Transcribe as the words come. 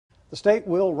The state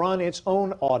will run its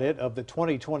own audit of the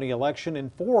 2020 election in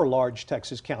 4 large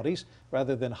Texas counties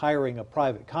rather than hiring a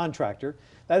private contractor.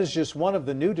 That is just one of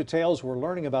the new details we're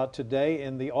learning about today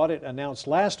in the audit announced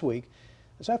last week.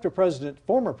 It's after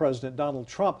former President Donald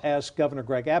Trump asked Governor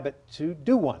Greg Abbott to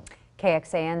do one.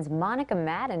 KXAN's Monica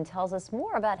Madden tells us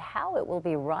more about how it will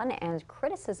be run and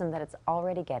criticism that it's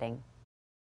already getting.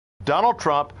 Donald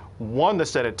Trump won the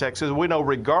state of Texas. We know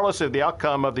regardless of the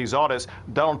outcome of these audits,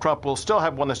 Donald Trump will still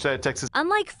have won the state of Texas.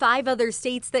 Unlike 5 other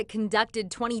states that conducted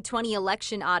 2020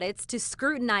 election audits to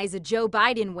scrutinize a Joe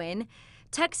Biden win,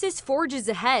 Texas forges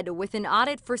ahead with an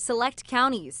audit for select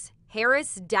counties: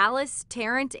 Harris, Dallas,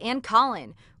 Tarrant, and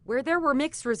Collin, where there were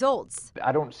mixed results.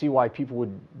 I don't see why people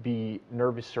would be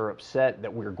nervous or upset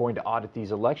that we're going to audit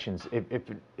these elections. If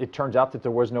it turns out that there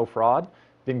was no fraud,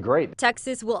 then great.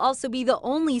 Texas will also be the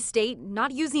only state not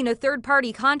using a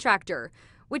third-party contractor,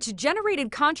 which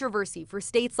generated controversy for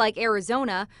states like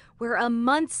Arizona, where a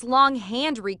months-long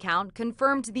hand recount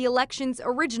confirmed the election's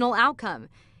original outcome.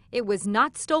 It was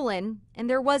not stolen, and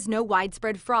there was no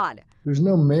widespread fraud. There's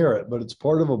no merit, but it's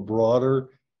part of a broader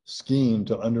scheme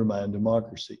to undermine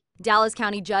democracy. Dallas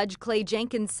County Judge Clay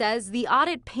Jenkins says the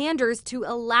audit panders to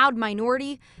a loud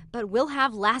minority, but will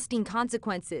have lasting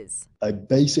consequences. A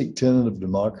basic tenet of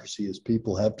democracy is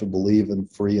people have to believe in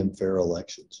free and fair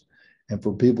elections. And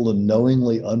for people to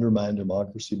knowingly undermine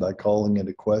democracy by calling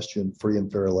into question free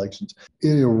and fair elections, it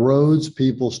erodes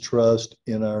people's trust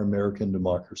in our American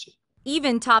democracy.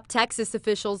 Even top Texas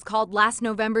officials called last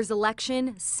November's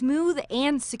election smooth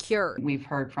and secure. We've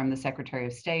heard from the Secretary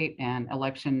of State and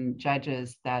election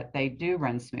judges that they do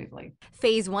run smoothly.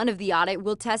 Phase 1 of the audit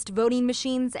will test voting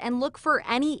machines and look for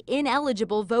any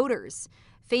ineligible voters.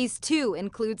 Phase 2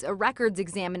 includes a records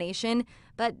examination,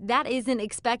 but that isn't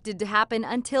expected to happen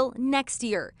until next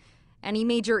year. Any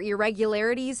major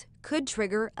irregularities could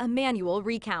trigger a manual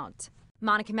recount.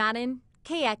 Monica Madden,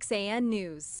 KXAN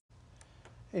News.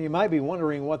 And you might be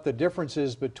wondering what the difference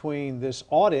is between this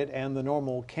audit and the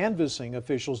normal canvassing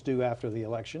officials do after the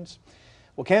elections.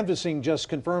 Well, canvassing just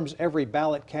confirms every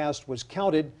ballot cast was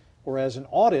counted, whereas an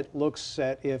audit looks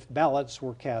at if ballots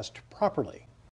were cast properly.